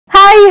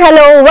Hi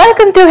hello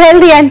welcome to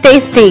healthy and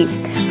tasty.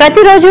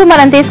 ప్రతిరోజు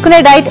మనం తీసుకునే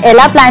డైట్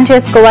ఎలా ప్లాన్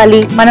చేసుకోవాలి,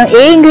 మనం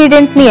ఏ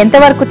ఇంగ్రీడియంట్స్ ని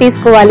ఎంతవరకు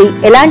తీసుకోవాలి,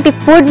 ఎలాంటి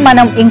ఫుడ్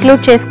మనం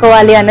ఇంక్లూడ్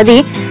చేసుకోవాలి అన్నది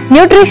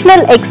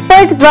న్యూట్రిషనల్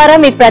ఎక్స్పర్ట్ ద్వారా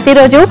మీకు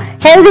ప్రతిరోజు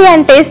హెల్దీ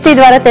అండ్ టేస్టీ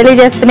ద్వారా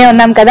తెలియజేస్తూనే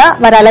ఉన్నాం కదా.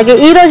 మరి అలాగే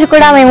ఈ రోజు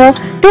కూడా మేము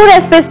 2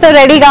 రెసిపీస్ తో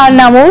రెడీగా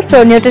ఉన్నాము. సో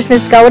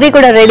న్యూట్రిషనిస్ట్ గౌరీ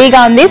కూడా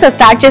రెడీగా ఉంది. సో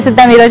స్టార్ట్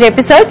చేసిద్దాం ఈ రోజు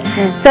ఎపిసోడ్.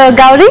 సో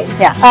గౌరీ,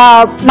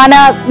 మన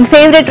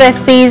ఫేవరెట్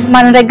రెసిపీస్,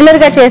 మనం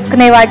రెగ్యులర్ గా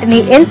చేసుకునే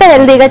వాటిని ఎంత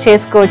హెల్దీగా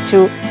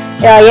చేసుకోవచ్చు,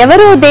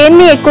 ఎవరు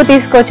దేన్ని ఎక్కువ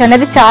తీసుకోవచ్చు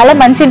అనేది చాలా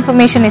మంచి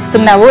ఇన్ఫర్మేషన్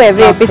ఇస్తున్నావు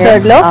ఎవ్రీ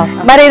ఎపిసోడ్ లో.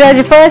 మరి ఈ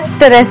రోజు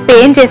ఫస్ట్ రెసిపీ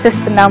ఏం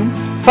చేసేస్తున్నాం?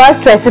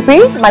 ఫస్ట్ రెసిపీ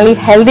మళ్ళీ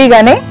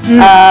హెల్దీగానే,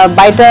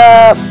 బయట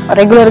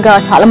రెగ్యులర్ గా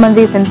చాలా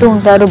మంది తింటూ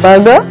ఉంటారు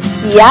బర్గర్.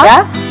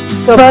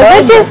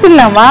 బర్గర్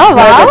చేస్తున్నామా?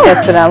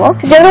 చేస్తున్నాము.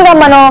 జనరల్ గా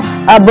మనం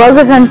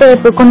బర్గర్స్ అంటే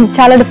ఇప్పుడు కొన్ని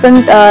చాలా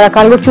డిఫరెంట్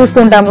రకాలుగా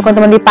చూస్తుంటాము.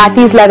 కొంతమంది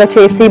ప్యాటీస్ లాగా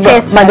చేసి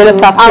మధ్యలో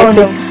స్టఫ్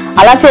చేసి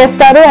అలా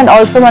చేస్తారు. అండ్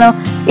ఆల్సో మనం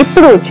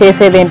ఇప్పుడు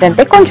చేసేది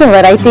ఏంటంటే కొంచెం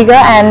వెరైటీగా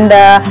అండ్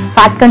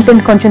ఫ్యాట్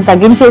కంటెంట్ కొంచెం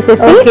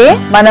తగ్గించేసేసి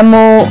మనము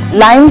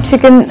లైమ్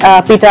చికెన్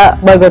పిటా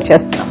బర్గర్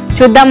చేస్తున్నాం.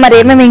 చూద్దాం మరి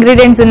ఏమేమి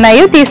ఇంగ్రీడియంట్స్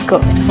ఉన్నాయో. తీసుకో.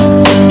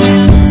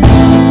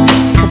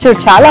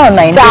 చాలా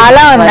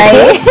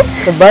ఉన్నాయి.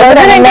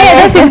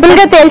 సింపుల్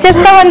గా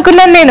తేల్చేస్తాం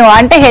అనుకున్నాను నేను.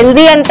 అంటే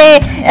హెల్దీ అంటే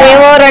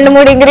ఏవో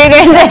 2-3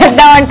 ఇంగ్రీడియంట్స్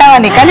వేద్దాం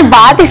అంటామని, కానీ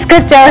బాగా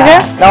తీసుకొచ్చావుగా.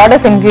 Lot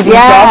of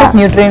ingredients, lot of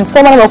nutrients.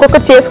 So మనం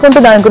ఒక్కొక్కటి చేసుకుంటూ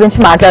దాని గురించి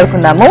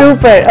మాట్లాడుకుందాము.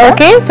 Super.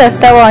 Okay, so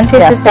stove on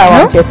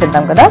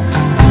చేసేద్దాం కదా.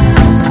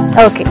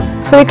 ఓకే,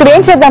 సో ఇక్కడ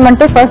ఏం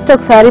చేద్దామంటే ఫస్ట్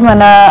ఒకసారి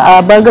మన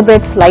బర్గర్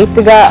బ్రెడ్స్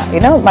లైట్ గా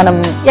మనం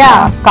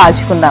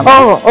కాల్చుకుందాం.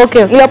 ఓకే,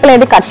 ఈ లోపల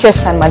ఏంటి కట్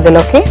చేస్తాను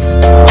మధ్యలోకి.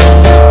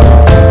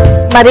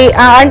 మరి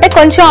అంటే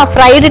కొంచెం ఆ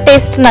ఫ్రైడ్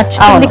టేస్ట్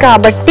నచ్చుతుంది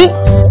కాబట్టి,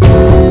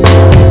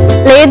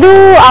 లేదు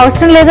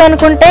అవసరం లేదు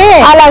అనుకుంటే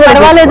అలా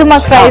పర్వాలేదు,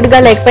 మాకు ఫ్రైడ్ గా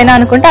లేకపోయినా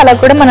అనుకుంటే అలా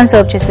కూడా మనం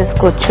సర్వ్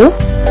చేసేసుకోవచ్చు.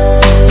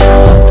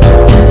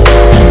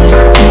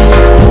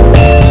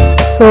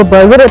 సో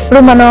బర్గర్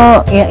ఎప్పుడు మనం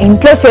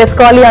ఇంట్లో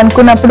చేసుకోవాలి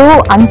అనుకున్నప్పుడు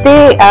అంతే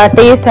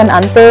టేస్ట్ అండ్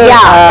అంతే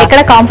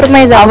ఎక్కడ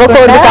కాంప్రమైజ్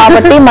అవ్వకూడదు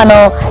కాబట్టి మనం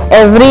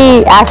ఎవ్రీ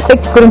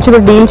ఆస్పెక్ట్ గురించి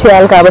కూడా డీల్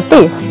చేయాలి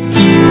కాబట్టి,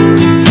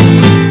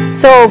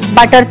 సో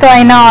బటర్ తో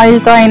అయినా ఆయిల్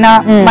తో అయినా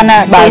మన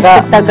టేస్ట్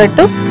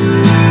తగ్గట్టు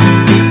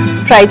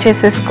ఫ్రై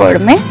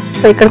చేసేసుకోవడమే.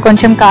 సో ఇక్కడ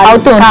కొంచెం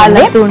అవుతూ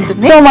ఉంటుంది.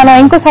 సో మనం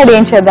ఇంకో సైడ్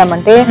ఏం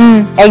చేద్దామంటే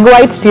ఎగ్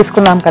వైట్స్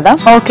తీసుకున్నాం కదా.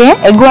 ఓకే,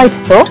 ఎగ్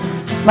వైట్స్ తో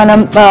మనం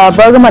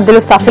బర్గర్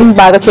మధ్యలో స్టఫింగ్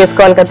బాగా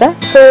చేసుకోవాలి కదా.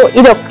 సో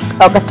ఇది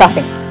ఒక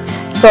స్టఫింగ్.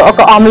 సో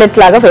ఒక ఆమ్లెట్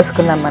లాగా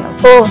వేసుకుందాం మనం.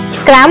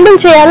 స్క్రాంబుల్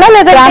చేయాలా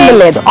లేదా? స్క్రాంబుల్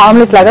లేదు,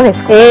 ఆమ్లెట్ లాగా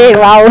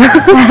వేసుకోవాలి.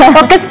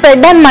 ఒక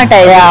స్ప్రెడ్ అన్నమాట.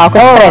 ఒక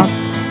స్ప్రెడ్.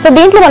 సో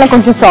దీంట్లో మనం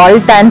కొంచెం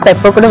సాల్ట్ అండ్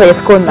పెప్పర్ కూడా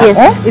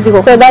వేసుకుందాం,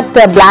 సో దట్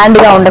బ్లాండ్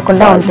గా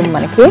ఉండకుండా ఉంటుంది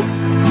మనకి.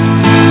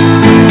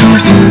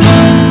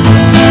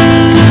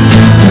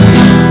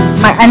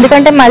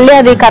 ఎందుకంటే మళ్ళీ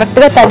అది కరెక్ట్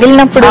గా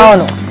తగిలినప్పుడు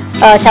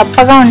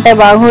చప్పగా ఉంటే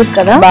బాగోదు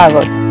కదా.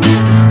 బాగోదు.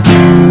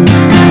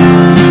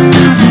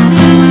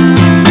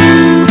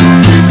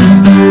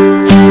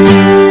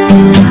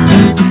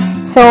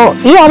 సో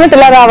ఈ ఆమ్లెట్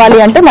ఎలా రావాలి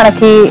అంటే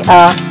మనకి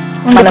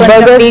మన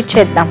బర్గర్ బీట్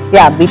చేద్దాం.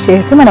 బీట్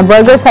చేసి మన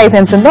బర్గర్ సైజ్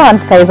ఎంత ఉందో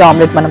అంత సైజ్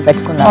ఆమ్లెట్ మనం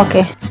పెట్టుకుందాం.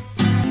 ఓకే,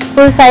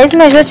 ఇప్పుడు సైజ్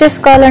మెజర్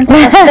చేసుకోవాలంటే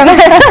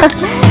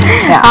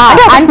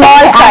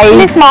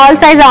స్మాల్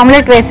సైజ్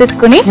ఆమ్లెట్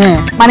వేసేసుకుని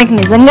మనకి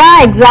నిజంగా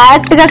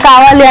ఎగ్జాక్ట్ గా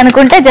కావాలి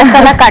అనుకుంటే జస్ట్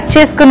అలా కట్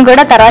చేసుకుని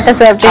కూడా తర్వాత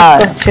సర్వ్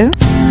చేసుకోవచ్చు.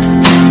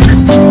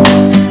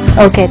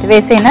 ఓకే, అయితే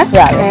వేసేనా?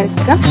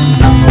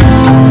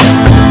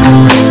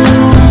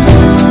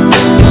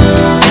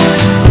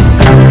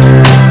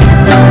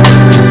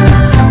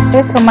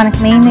 సో మనకి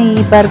మెయిన్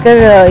ఈ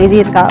బర్గర్ ఇది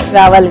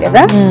రావాలి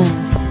కదా.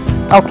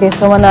 ఓకే,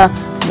 సో మన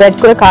బ్రెడ్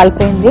కూడా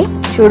కాలిపోయింది.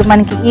 చూడు,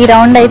 మనకి ఈ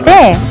రౌండ్ అయితే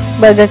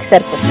బర్గర్ కి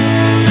సరిపోతుంది.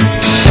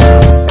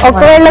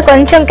 ఒకవేళ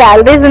కొంచెం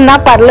క్యాలరీస్ ఉన్నా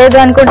పర్లేదు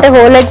అనుకుంటే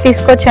హోల్ ఎగ్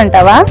తీసుకోవచ్చు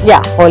అంటావా?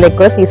 హోల్ ఎగ్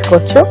కూడా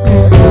తీసుకోవచ్చు.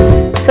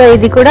 సో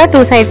ఇది కూడా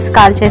 2 sides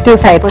కాల్ చేసి 2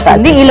 sides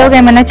ఈలోగా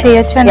ఏమైనా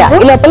చేయొచ్చు.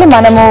 ఈ లోపల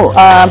మనము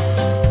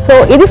సో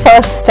ఇది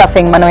ఫస్ట్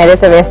స్టఫింగ్ మనం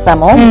ఏదైతే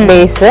వేస్తామో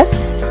బేస్.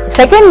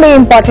 సెకండ్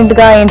ఇంపార్టెంట్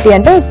గా ఏంటి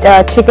అంటే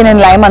చికెన్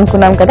అండ్ లైమ్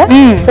అనుకున్నాం కదా.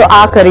 సో ఆ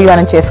కర్రీ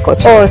మనం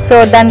చేసుకోవచ్చు. సో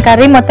దాని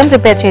కర్రీ మొత్తం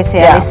ప్రిపేర్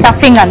చేసేయాలి,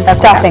 స్టఫింగ్ అంతా.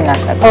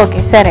 ఓకే,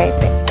 సరే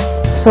అయితే.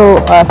 సో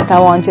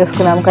స్టవ్ ఆన్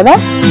చేసుకున్నాం కదా.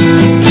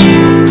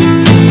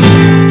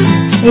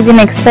 ఇది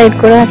నెక్స్ట్ సైడ్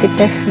కూడా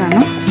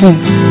తిప్పేస్తున్నాను.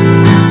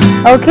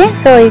 ఓకే,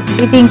 సో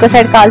ఇది ఇంకో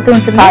సైడ్ కాలుతూ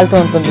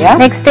ఉంటుంది.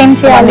 నెక్స్ట్ ఏం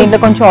చేయాలి? దీంట్లో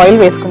కొంచెం ఆయిల్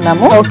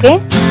వేసుకుందాము. ఓకే,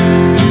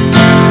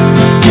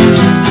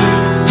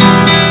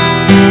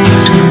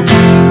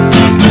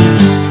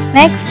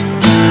 నెక్స్ట్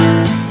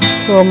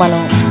సో మనం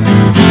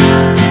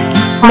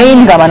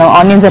మెయిన్ గా మనం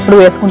ఆనియన్స్ ఎప్పుడు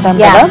వేసుకుంటాం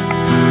కదా.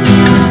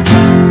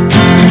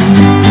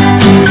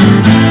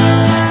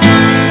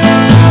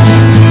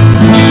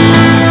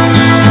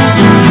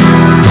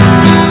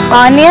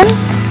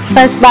 ఆనియన్స్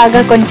ఫస్ట్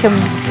బాగా కొంచెం,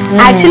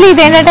 యాక్చువల్లీ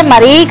ఇదేంటంటే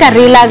మరీ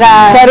కర్రీ లాగా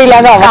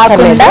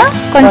కాకుండా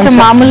కొంచెం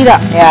మామూలుగా,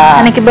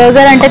 మనకి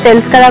బర్గర్ అంటే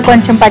తెలుసు కదా,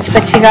 కొంచెం పచ్చి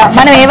పచ్చిగా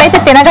మనం ఏవైతే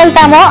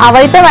తినగలుగుతామో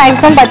అవైతే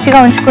మాక్సిమం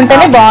పచ్చిగా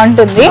ఉంచుకుంటేనే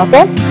బాగుంటుంది.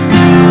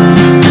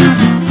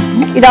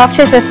 ఇది ఆఫ్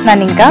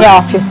చేసేస్తున్నాను. ఇంకా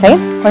ఆఫ్ చేసాయి.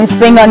 కొంచెం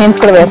స్ప్రింగ్ ఆనియన్స్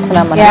కూడా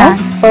వేస్తున్నాం.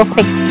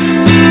 పర్ఫెక్ట్.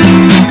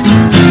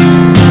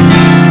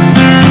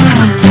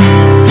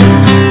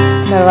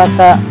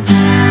 తర్వాత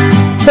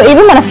సో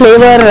ఇవి మన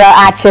ఫ్లేవర్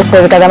యాడ్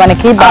చేసేది కదా,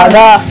 మనకి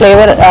బాగా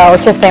ఫ్లేవర్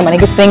వచ్చేస్తాయి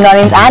మనకి. స్ప్రింగ్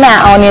ఆనియన్స్ అండ్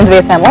ఆనియన్స్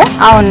వేసాము.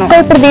 అవును. సో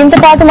ఇప్పుడు దీంతో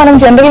పాటు మనం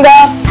జనరల్ గా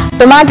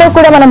టొమాటో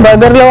కూడా మనం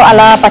బర్గర్ లో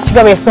అలా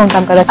పచ్చిగా వేస్తూ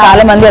ఉంటాం కదా,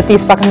 చాలా మంది అది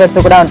తీసి పక్కన పెడుతూ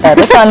కూడా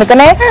ఉంటారు. సో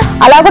అందుకనే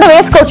అలా కూడా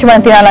వేసుకోవచ్చు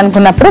మనం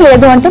తినాలనుకున్నప్పుడు.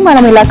 లేదు అంటే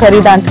మనం ఇలా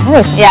కర్రీ దాంట్లో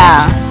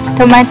వేసుకోవచ్చు.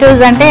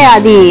 టొమాటోస్ అంటే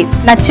అది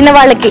నచ్చిన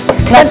వాళ్ళకి.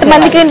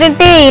 కొంతమందికి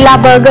ఏంటంటే ఇలా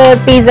బర్గర్,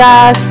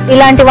 పిజ్జాస్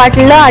ఇలాంటి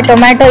వాటిల్లో ఆ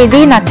టొమాటో ఇది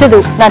నచ్చదు.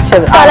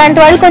 అలాంటి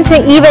వాళ్ళు కొంచెం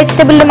ఈ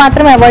వెజిటబుల్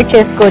మాత్రం అవాయిడ్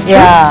చేసుకోవచ్చు.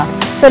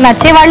 సో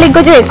నచ్చే వాళ్ళు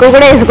ఇంకొంచెం ఎక్కువ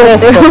కూడా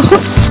వేసుకోవచ్చు.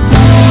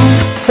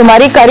 సో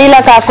మరి కర్రీలా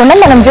కాకుండా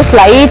మనం జస్ట్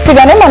లైట్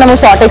గానే మనము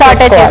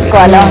సాటే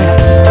చేసుకోవాలి.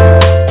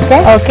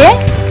 ఓకే.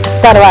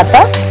 తర్వాత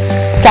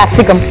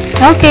క్యాప్సికమ్.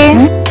 ఓకే.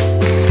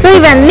 సో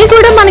ఇవన్నీ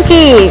కూడా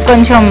మనకి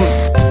కొంచెం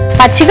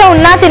పచ్చిగా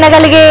ఉన్నా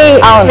తినగలిగే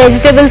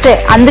వెజిటబుల్స్.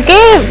 అందుకే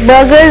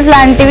బర్గర్స్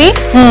లాంటివి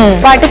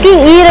వాటికి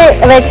ఈ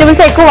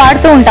వెజిటబుల్స్ ఎక్కువ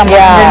వాడుతూ ఉంటాం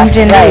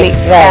generally.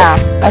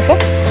 Okay.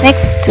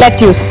 Next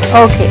lettuce.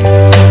 Okay.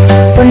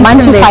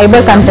 మంచి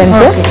ఫైబర్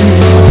కంటెంట్.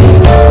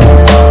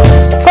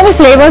 కొన్ని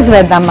ఫ్లేవర్స్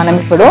వేద్దాం మనం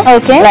ఇప్పుడు.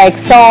 ఓకే. లైక్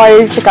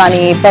సాల్ట్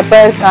కానీ,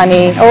 పెప్పర్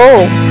కానీ,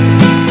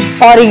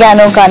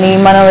 ఆరిగానో కానీ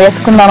మనం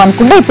వేసుకుందాం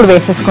అనుకుంటే ఇప్పుడు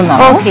వేసేసుకుందాం.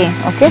 ఓకే.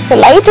 ఓకే. సో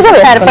లైట్ గా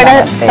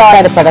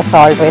సరిపడా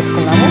సాల్ట్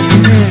వేసుకున్నాము.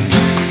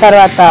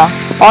 తర్వాత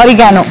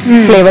ఆరిగానో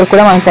ఫ్లేవర్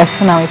కూడా మనం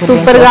తెస్తున్నాం.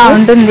 సూపర్ గా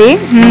ఉంటుంది.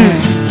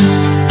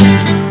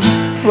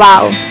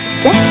 వావ్.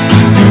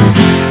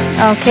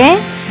 ఓకే.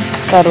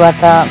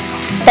 తర్వాత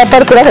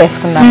పెప్పర్ కూడా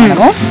వేసుకుందాం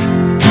మనము.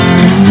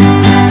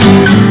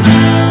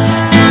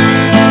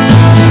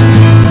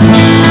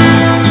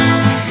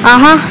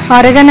 ఆహా,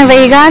 ఆరిగానో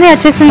వేయగానే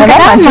వచ్చేసింది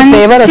కదా, మంచి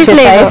ఫ్లేవర్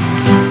వచ్చేసాయి.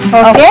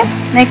 ఓకే.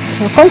 నెక్స్ట్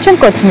కొంచెం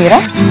కొత్తిమీర.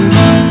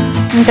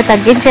 ఇంకా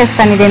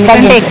తగ్గించేస్తాను ఇది,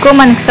 ఎందుకంటే ఎక్కువ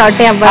మనకి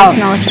సాటే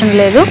అవ్వాల్సిన అవసరం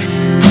లేదు.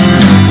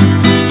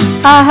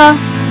 ఆహా,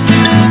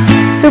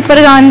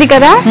 సూపర్ గా ఉంది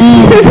కదా.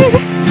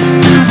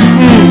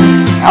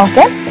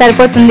 ఓకే,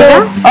 సరిపోతుంది.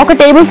 ఒక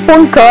టేబుల్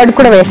స్పూన్ కర్డ్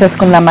కూడా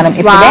వేసేసుకుందాం మనం.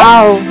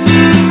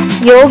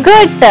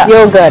 యోగర్ట్.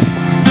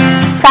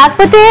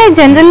 కాకపోతే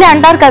జనరల్లీ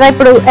అంటారు కదా,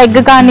 ఇప్పుడు ఎగ్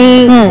కానీ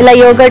ఇలా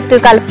యోగర్ట్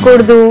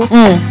కలపకూడదు,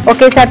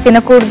 ఒకేసారి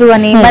తినకూడదు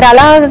అని. మరి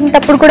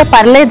అలాంటప్పుడు కూడా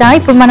పర్లేదా?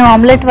 ఇప్పుడు మనం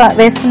ఆమ్లెట్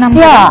వేస్తున్నాం.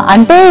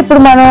 అంటే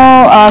ఇప్పుడు మనం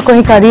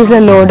కొన్ని కర్రీస్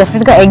లలో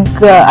డెఫినెట్ గా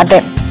ఎగ్ అంటే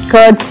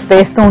కర్డ్స్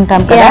వేస్తూ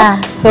ఉంటాం కదా.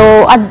 సో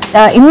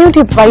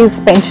ఇమ్యూనిటీ వైజ్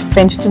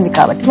పెంచుతుంది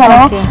కాబట్టి మనం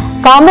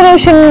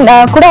కాంబినేషన్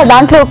కూడా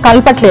దాంట్లో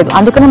కలపట్లేదు.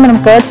 అందుకని మనం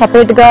కర్డ్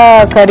సపరేట్ గా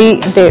కర్రీ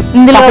అంటే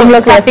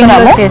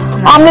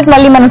ఆమ్లెట్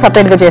మళ్ళీ మనం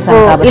సపరేట్ గా చేసాం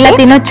కాబట్టి ఇలా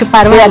తినొచ్చు,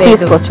 పర్వాలేదు,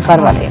 తీసుకోవచ్చు,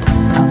 పర్వాలేదు.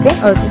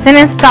 సో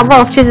నేను స్టవ్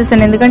ఆఫ్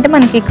చేసేసాను, ఎందుకంటే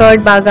మనకి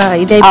కర్డ్ బాగా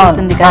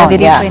ఇదైపోతుంది కదా.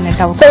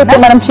 సో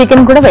ఇప్పుడు మనం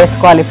చికెన్ కూడా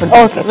వేసుకోవాలి. ఇప్పుడు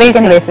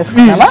చికెన్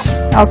వేసేసుకున్నామా?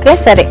 ఓకే,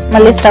 సరే.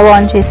 మళ్ళీ స్టవ్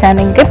ఆన్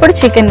చేశాను, ఇంకా ఇప్పుడు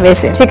చికెన్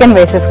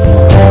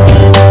వేసేసుకున్నాం.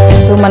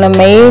 సో మన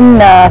main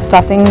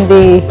stuffing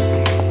the.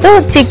 So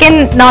chicken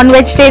non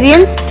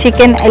vegetarians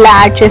chicken ఇలా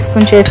యాడ్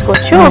చేసుకుని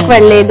చేసుకోవచ్చు.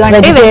 ఒకవేళ లేదు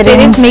అంటే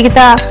వెజిటేరియన్స్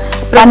మిగతా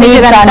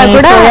పన్నీర్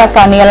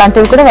కానీ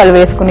అలాంటివి కూడా వాళ్ళు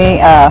వేసుకుని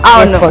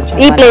వేసుకోవచ్చు.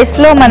 ఈ ప్లేస్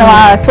లో మనం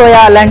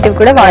సోయా అలాంటివి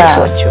కూడా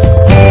వాడుకోవచ్చు.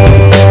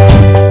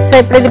 సో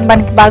ఇప్పుడు ఇది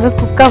మనకి బాగా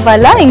కుక్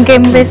అవ్వాలా?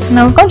 ఇంకేం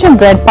వేస్తున్నాం? కొంచెం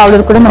బ్రెడ్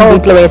పౌడర్ కూడా మనం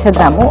వీటిలో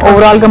వేసేద్దాము.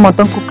 ఓవరాల్ గా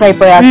మొత్తం కుక్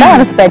అయిపోయాక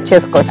మనం స్ప్రెడ్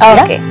చేసుకోవచ్చు.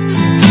 ఓకే,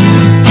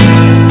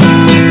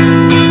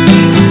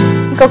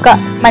 ఇంకొక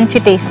మంచి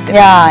టేస్ట్.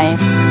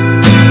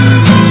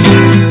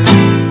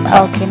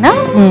 ఓకేనా?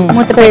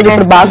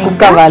 ఇప్పుడు బాగా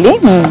కుక్ అవ్వాలి.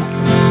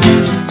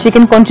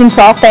 చికెన్ కొంచెం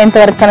సాఫ్ట్ అయినంత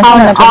వరకు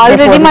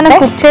ఆల్రెడీ మనం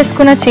కుక్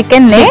చేసుకున్న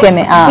చికెన్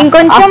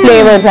ఇంకొంచెం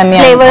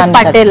ఫ్లేవర్స్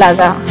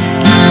పట్టేలాగా.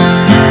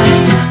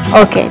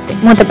 ఓకే, అయితే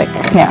మూత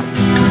పెట్టేస్తా.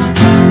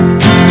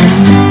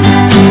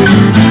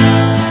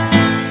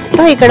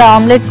 సో ఇక్కడ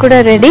ఆమ్లెట్ కూడా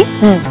రెడీ.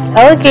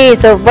 ఓకే,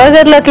 సో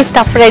బర్గర్ లోకి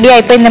స్టఫ్ రెడీ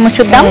అయిపోయిందేమో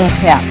చూద్దాం.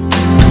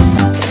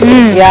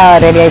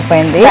 రెడీ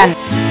అయిపోయింది.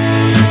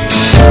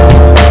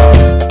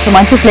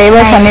 మంచి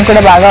ఫ్లేవర్స్ అన్ని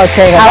కూడా బాగా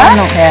వచ్చాయి కదా.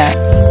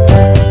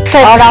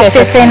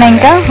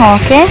 ఇంకా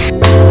ఓకే,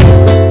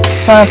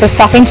 ఇప్పుడు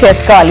స్టఫింగ్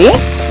చేసుకోవాలి.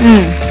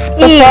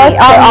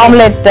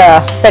 ఆమ్లెట్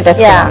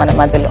పెట్టేసుకోవాలి మన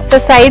మధ్యలో. సో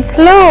సైడ్స్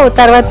లో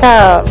తర్వాత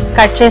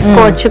కట్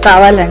చేసుకోవచ్చు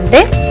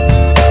కావాలంటే.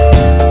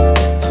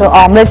 సో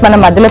ఆమ్లెట్ మనం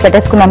మధ్యలో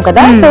పెట్టేసుకున్నాం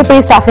కదా. సో ఇప్పుడు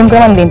ఈ స్టఫింగ్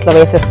కూడా మనం దీంట్లో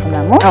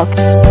వేసేసుకున్నాము.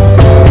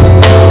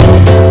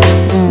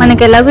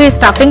 మనకి ఎలాగో ఈ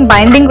స్టఫింగ్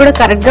బైండింగ్ కూడా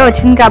కరెక్ట్ గా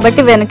వచ్చింది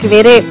కాబట్టి వెనక్కి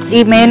వేరే ఈ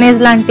మేనేజ్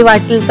లాంటి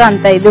వాటితో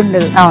అంత ఇది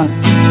ఉండదు. అవును.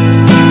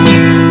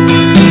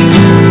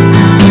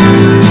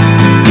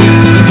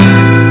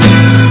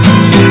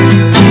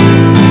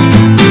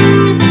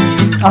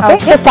 ఓకే,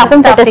 సో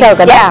స్టఫింగ్ పెట్టేసావు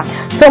కదా.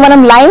 సో మనం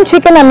లైమ్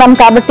చికెన్ అన్నాం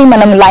కాబట్టి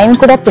మనం లైమ్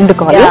కూడా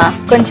పిండుకోవాలి.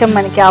 కొంచెం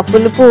మనకి ఆ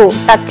పులుపు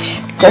టచ్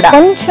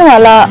కొంచెం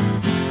అలా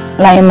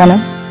లైమ్ మనం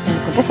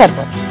పిండుకుంటే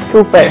సరిపోతుంది.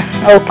 Super.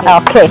 Okay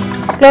okay.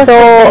 So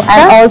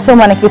and also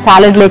మనకి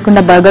సాలెడ్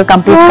లేకుండా బర్గర్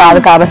కంప్లీట్ కాదు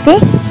కాబట్టి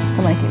సో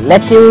మనకి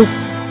లెట్యూస్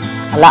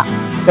అలా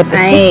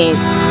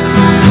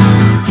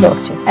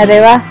క్లోజ్ చేసి.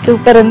 అదేవా,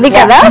 సూపర్ ఉంది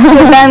కదా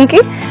చూడడానికి.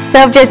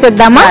 సర్వ్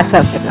చేసేద్దామా?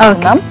 సర్వ్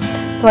చేసేద్దాం.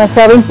 సో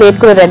సర్వింగ్ ప్లేట్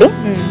కూడా రెడీ.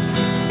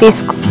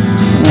 తీసుకో.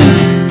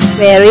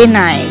 Very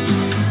nice.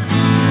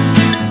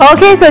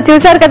 ఓకే, సో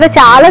చూసారు కదా,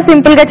 చాలా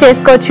సింపుల్ గా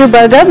చేసుకోవచ్చు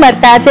బర్గర్. మరి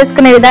తయారు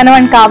చేసుకునే విధానం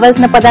అండ్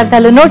కావాల్సిన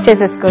పదార్థాలు నోట్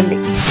చేసేసుకోండి.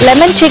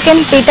 లెమన్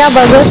చికెన్ పిటా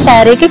బర్గర్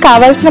తయారీకి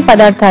కావాల్సిన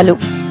పదార్థాలు: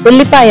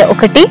 ఉల్లిపాయ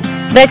 1,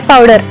 బ్రెడ్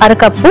పౌడర్ 1/2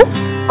 కప్పు,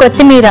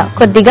 కొత్తిమీర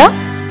కొద్దిగా,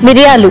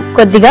 మిరియాలు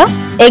కొద్దిగా,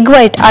 egg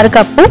white 1/2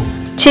 cup,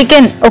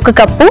 chicken 1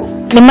 cup,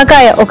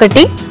 నిమ్మకాయ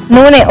 1,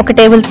 నూనె 1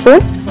 టేబుల్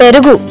స్పూన్,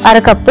 పెరుగు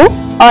 1/2 కప్పు,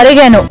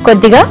 ఆరిగానో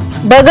కొద్దిగా,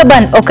 burger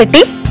bun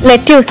 1,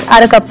 lettuce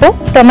 1/2 cup,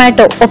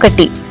 tomato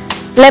 1.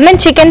 Lemon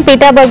chicken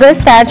పిటా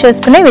burgers తయారు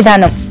చేసుకునే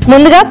విధానం: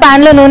 ముందుగా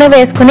పాన్ లో నూనె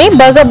వేసుకుని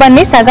బర్గర్ బన్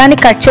ని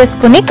సగానికి కట్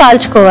చేసుకుని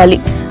కాల్చుకోవాలి.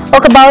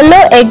 ఒక బౌల్లో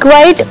ఎగ్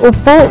వైట్,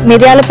 ఉప్పు,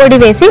 మిరియాల పొడి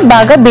వేసి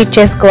బాగా బీట్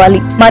చేసుకోవాలి.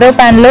 మరో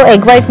పాన్ లో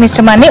ఎగ్ వైట్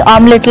మిశ్రమాన్ని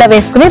ఆమ్లెట్ లా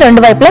వేసుకుని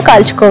 2 వైపులా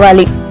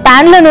కాల్చుకోవాలి.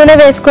 పాన్ లో నూనె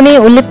వేసుకుని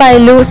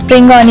ఉల్లిపాయలు,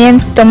 spring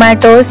onions,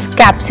 tomatoes,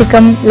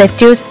 capsicum,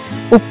 lettuce,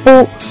 ఉప్పు,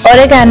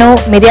 ఒరెగానో,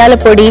 మిరియాల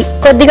పొడి,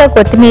 కొద్దిగా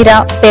కొత్తిమీర,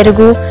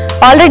 పెరుగు,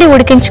 ఆల్రెడీ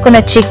ఉడికించుకున్న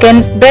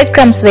చికెన్, బ్రెడ్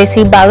క్రమ్స్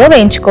వేసి బాగా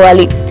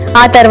వేయించుకోవాలి.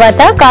 ఆ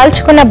తర్వాత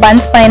కాల్చుకున్న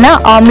బన్స్ పైన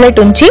ఆమ్లెట్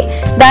ఉంచి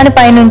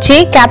దానిపై నుంచి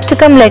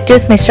క్యాప్సికమ్,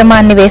 లెట్యూస్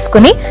మిశ్రమాన్ని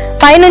వేసుకుని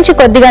పైనుంచి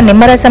కొద్దిగా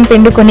నిమ్మరసం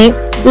పిండుకుని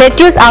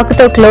లెట్యూస్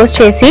ఆకుతో క్లోజ్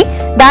చేసి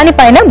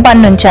దానిపైన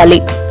బన్ ఉంచాలి.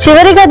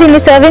 చివరిగా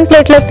దీన్ని సర్వింగ్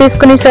ప్లేట్ లోకి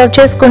తీసుకుని సర్వ్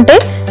చేసుకుంటే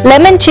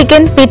లెమన్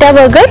చికెన్ పిటా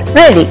బర్గర్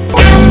రెడీ.